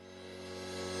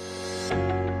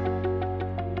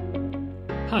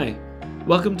Hi,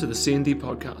 welcome to the C&D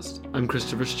podcast. I'm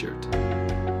Christopher Stewart.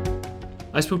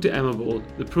 I spoke to Emma Bold,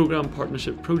 the Programme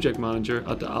Partnership Project Manager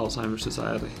at the Alzheimer's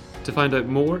Society, to find out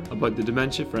more about the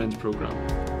Dementia Friends programme.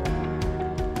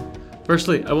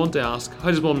 Firstly, I want to ask, how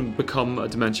does one become a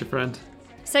dementia friend?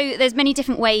 So there's many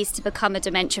different ways to become a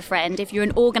dementia friend. If you're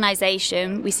an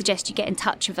organisation, we suggest you get in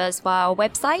touch with us via our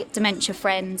website,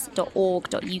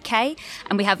 dementiafriends.org.uk,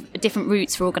 and we have different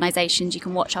routes for organisations. You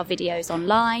can watch our videos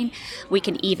online. We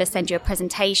can either send you a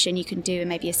presentation, you can do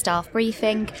maybe a staff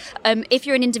briefing. If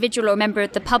you're an individual or a member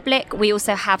of the public, we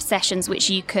also have sessions which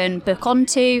you can book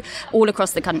onto all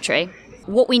across the country.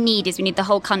 What we need the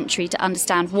whole country to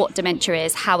understand what dementia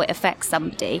is, how it affects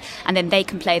somebody, and then they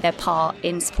can play their part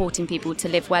in supporting people to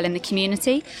live well in the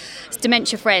community. So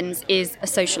Dementia Friends is a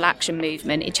social action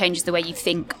movement. It changes the way you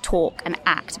think, talk and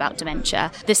act about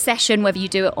dementia. The session, whether you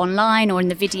do it online or in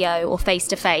the video or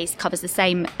face-to-face, covers the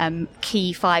same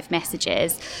key 5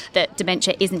 messages, that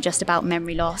dementia isn't just about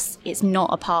memory loss, it's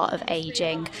not a part of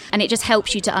ageing, and it just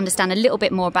helps you to understand a little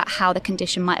bit more about how the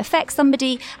condition might affect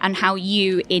somebody and how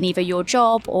you, in either your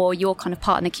job or your kind of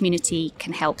part in the community,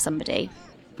 can help somebody.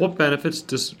 What benefits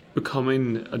does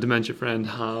becoming a dementia friend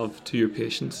have to your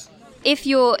patients? If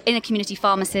you're in a community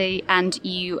pharmacy and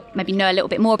you maybe know a little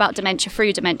bit more about dementia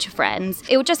through Dementia Friends,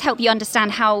 it will just help you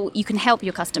understand how you can help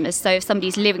your customers. So if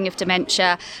somebody's living with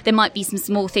dementia, there might be some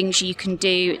small things you can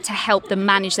do to help them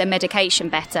manage their medication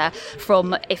better,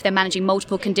 from if they're managing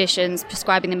multiple conditions,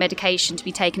 prescribing the medication to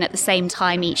be taken at the same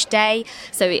time each day.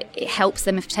 So it helps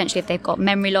them if they've got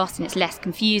memory loss and it's less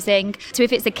confusing. So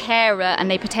if it's a carer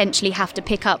and they potentially have to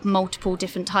pick up multiple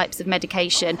different types of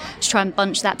medication to try and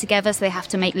bunch that together, so they have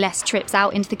to make less trips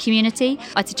out into the community,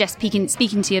 I'd suggest speaking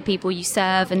to your people you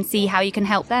serve and see how you can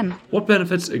help them. What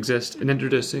benefits exist in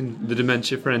introducing the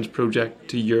Dementia Friends project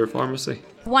to your pharmacy?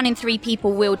 1 in 3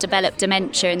 people will develop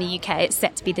dementia in the UK. It's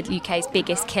set to be the UK's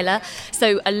biggest killer.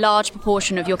 So a large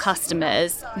proportion of your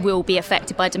customers will be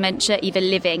affected by dementia, either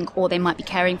living or they might be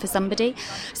caring for somebody.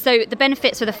 So the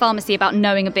benefits for the pharmacy about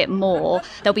knowing a bit more,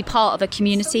 they'll be part of a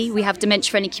community. We have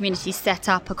dementia-friendly communities set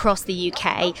up across the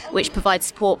UK, which provide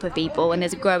support for people, and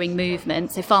there's a growing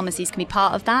movement. So pharmacies can be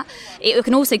part of that. It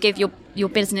can also give your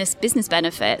business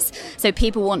benefits. So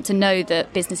people want to know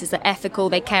that businesses are ethical,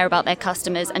 they care about their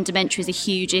customers, and dementia is a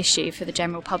huge issue for the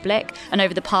general public. And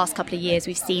over the past couple of years,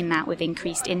 we've seen that with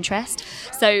increased interest.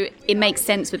 So it makes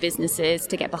sense for businesses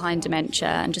to get behind dementia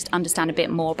and just understand a bit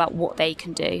more about what they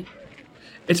can do.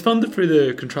 It's funded through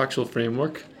the contractual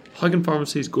framework. How can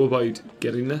pharmacies go about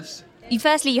getting this?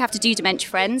 Firstly, you have to do Dementia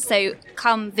Friends, so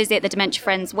come visit the Dementia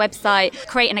Friends website,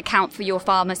 create an account for your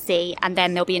pharmacy, and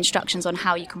then there'll be instructions on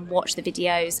how you can watch the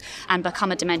videos and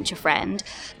become a Dementia Friend.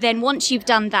 Then once you've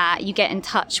done that, you get in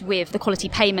touch with the Quality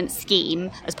Payment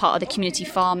Scheme as part of the Community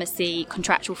Pharmacy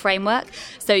contractual framework.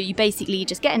 So you basically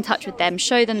just get in touch with them,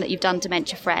 show them that you've done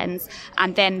Dementia Friends,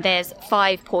 and then there's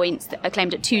 5 points that are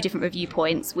claimed at 2 different review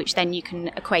points, which then you can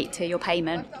equate to your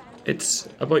payment. It's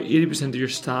about 80% of your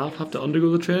staff have to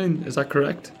undergo the training, is that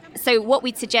correct? So what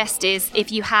we'd suggest is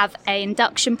if you have an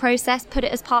induction process, put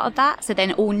it as part of that. So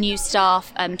then all new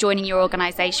staff joining your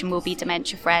organisation will be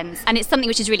Dementia Friends. And it's something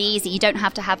which is really easy. You don't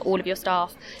have to have all of your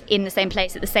staff in the same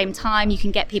place at the same time. You can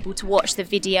get people to watch the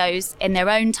videos in their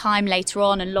own time later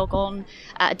on and log on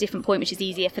at a different point, which is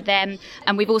easier for them.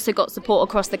 And we've also got support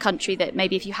across the country that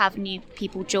maybe if you have new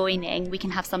people joining, we can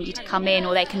have somebody to come in,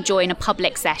 or they can join a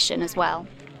public session as well.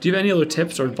 Do you have any other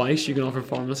tips or advice you can offer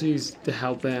pharmacies to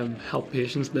help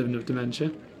patients living with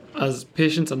dementia? As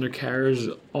patients and their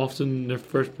carers, often their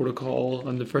first protocol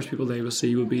and the first people they will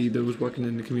see will be those working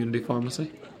in the community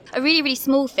pharmacy. A really, really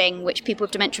small thing which people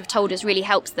with dementia have told us really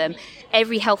helps them.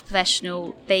 Every health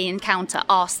professional they encounter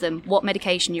asks them what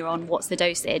medication you're on, what's the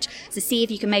dosage. So see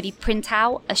if you can maybe print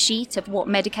out a sheet of what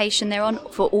medication they're on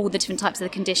for all the different types of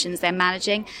the conditions they're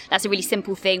managing. That's a really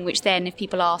simple thing which then if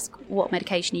people ask what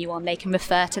medication are you on, they can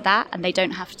refer to that and they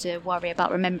don't have to worry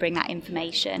about remembering that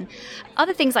information.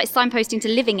 Other things like signposting to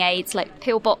living aids like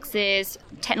pill boxes,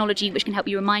 technology which can help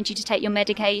you remind you to take your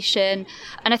medication.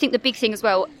 And I think the big thing as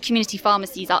well, community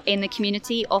pharmacies are in the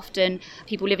community. Often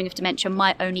people living with dementia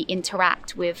might only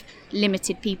interact with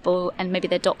limited people and maybe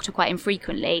their doctor quite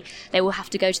infrequently. They will have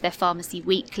to go to their pharmacy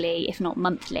weekly, if not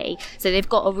monthly. So they've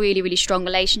got a really, really strong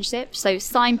relationship. So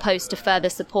signpost to further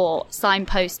support,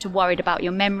 signpost to worried about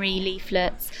your memory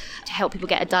leaflets, to help people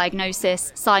get a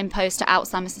diagnosis, signpost to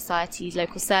Alzheimer's Society's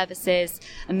local services,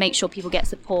 and make sure people get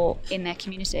support in their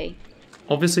community.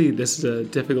 Obviously, this is a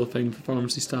difficult thing for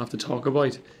pharmacy staff to talk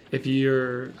about. If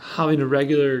you're having a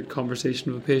regular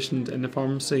conversation with a patient in the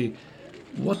pharmacy,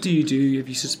 what do you do if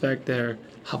you suspect they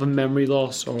have a memory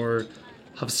loss or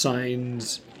have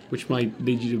signs which might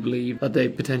lead you to believe that they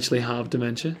potentially have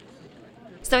dementia?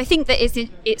 So I think that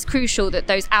it's crucial that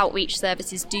those outreach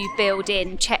services do build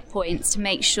in checkpoints to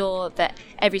make sure that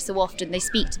every so often they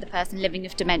speak to the person living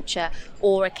with dementia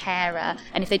or a carer,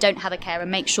 and if they don't have a carer,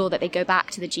 make sure that they go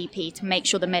back to the GP to make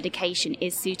sure the medication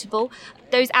is suitable.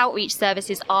 Those outreach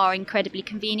services are incredibly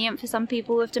convenient for some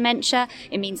people with dementia.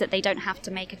 It means that they don't have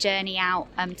to make a journey out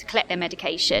to collect their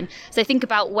medication. So think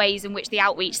about ways in which the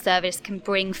outreach service can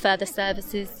bring further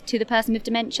services to the person with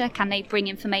dementia. Can they bring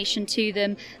information to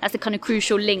them? That's a kind of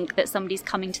crucial link that somebody's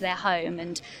coming to their home,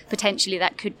 and potentially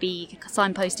that could be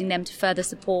signposting them to further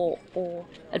support or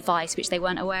advice which they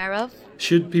weren't aware of.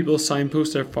 Should people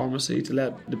signpost their pharmacy to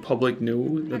let the public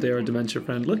know that they are dementia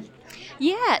friendly?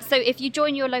 Yeah, so if you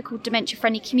join your local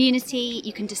dementia-friendly community,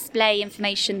 you can display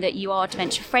information that you are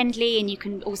dementia-friendly, and you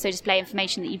can also display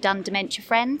information that you've done Dementia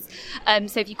Friends.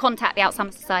 So if you contact the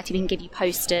Alzheimer's Society, we can give you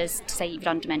posters to say you've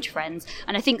done Dementia Friends.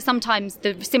 And I think sometimes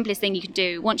the simplest thing you can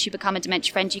do, once you become a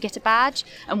dementia friend, you get a badge,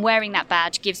 and wearing that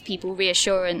badge gives people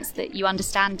reassurance that you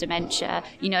understand dementia,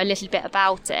 you know a little bit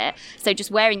about it. So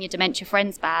just wearing your Dementia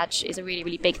Friends badge is a really,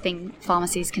 really big thing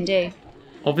pharmacies can do.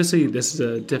 Obviously, this is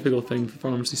a difficult thing for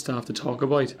pharmacy staff to talk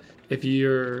about. If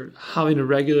you're having a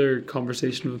regular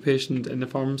conversation with a patient in the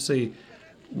pharmacy,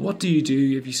 what do you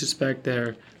do if you suspect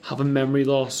they have a memory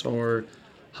loss or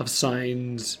have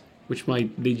signs which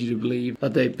might lead you to believe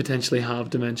that they potentially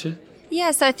have dementia?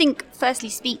 Yeah, so I think firstly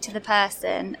speak to the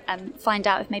person and find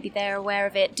out if maybe they're aware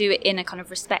of it. Do it in a kind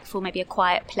of respectful, maybe a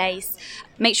quiet place.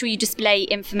 Make sure you display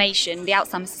information. The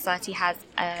Alzheimer's Society has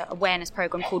an awareness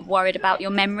programme called Worried About Your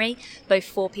Memory, both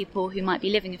for people who might be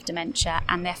living with dementia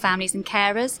and their families and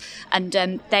carers, and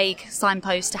they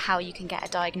signpost to how you can get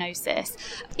a diagnosis.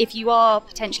 If you are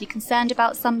potentially concerned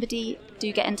about somebody,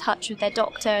 do get in touch with their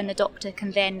doctor, and the doctor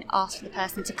can then ask for the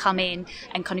person to come in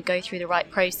and kind of go through the right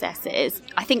processes.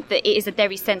 I think that it is a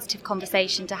very sensitive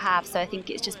conversation to have, so I think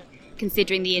it's just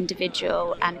considering the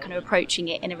individual and kind of approaching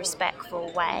it in a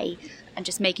respectful way, and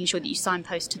just making sure that you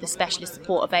signpost to the specialist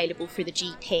support available through the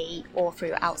GP or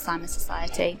through Alzheimer's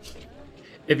Society.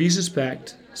 If you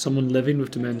suspect someone living with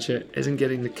dementia isn't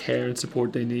getting the care and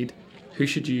support they need, who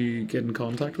should you get in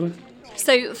contact with?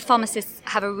 So pharmacists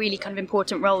have a really kind of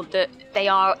important role, that they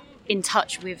are in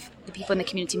touch with the people in the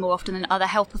community more often than other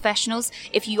health professionals.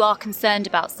 If you are concerned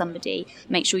about somebody,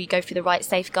 make sure you go through the right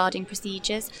safeguarding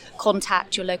procedures.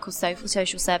 Contact your local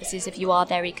social services if you are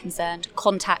very concerned.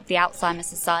 Contact the Alzheimer's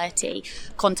Society.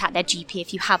 Contact their GP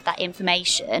if you have that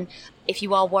information. If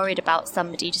you are worried about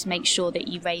somebody, just make sure that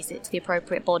you raise it to the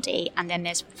appropriate body, and then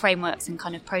there's frameworks and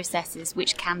kind of processes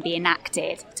which can be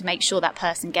enacted to make sure that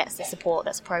person gets the support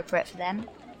that's appropriate for them.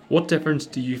 What difference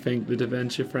do you think the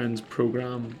Dementia Friends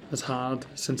programme has had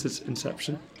since its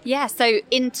inception? Yeah, so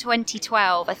in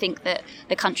 2012, I think that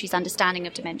the country's understanding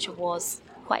of dementia was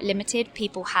quite limited.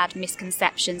 People had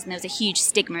misconceptions, and there was a huge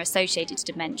stigma associated to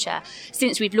dementia.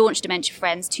 Since we've launched Dementia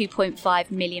Friends,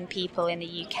 2.5 million people in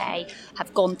the UK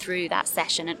have gone through that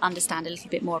session and understand a little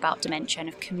bit more about dementia and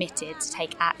have committed to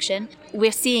take action.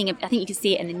 We're seeing, I think you can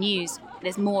see it in the news,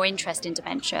 there's more interest in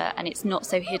dementia, and it's not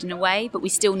so hidden away, but we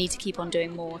still need to keep on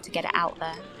doing more to get it out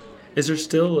there. Is there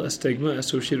still a stigma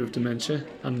associated with dementia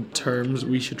and terms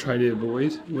we should try to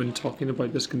avoid when talking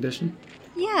about this condition?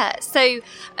 Yeah, so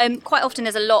quite often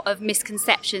there's a lot of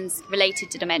misconceptions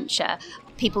related to dementia.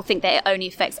 People think that it only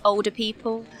affects older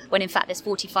people, when in fact there's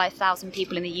 45,000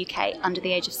 people in the UK under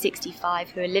the age of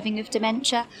 65 who are living with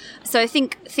dementia. So I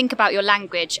think about your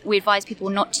language. We advise people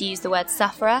not to use the word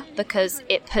sufferer because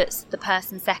it puts the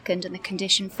person second and the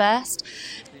condition first.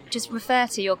 Just refer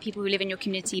to your people who live in your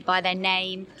community by their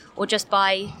name, or just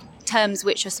by terms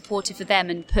which are supportive for them,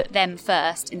 and put them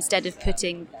first instead of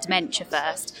putting dementia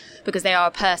first, because they are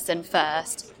a person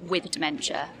first with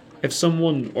dementia. If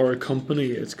someone or a company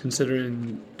is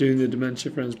considering doing the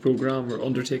Dementia Friends programme or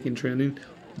undertaking training,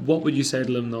 what would you say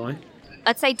to them now?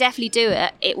 I'd say definitely do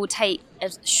it. It will take a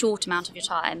short amount of your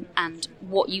time, and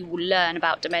what you will learn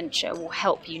about dementia will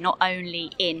help you not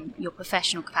only in your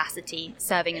professional capacity,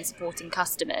 serving and supporting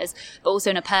customers, but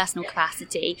also in a personal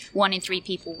capacity. 1 in 3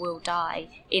 people will die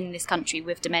in this country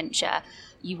with dementia.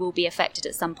 You will be affected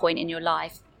at some point in your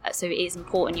life, so it is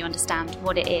important you understand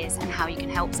what it is and how you can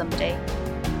help somebody.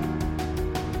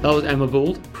 That was Emma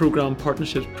Bold, Programme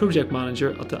Partnerships Project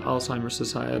Manager at the Alzheimer's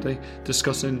Society,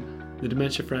 discussing the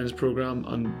Dementia Friends programme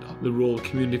and the role of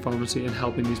community pharmacy in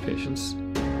helping these patients.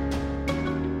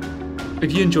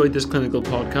 If you enjoyed this clinical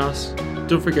podcast,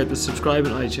 don't forget to subscribe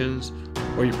on iTunes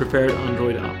or your preferred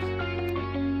Android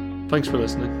app. Thanks for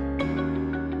listening.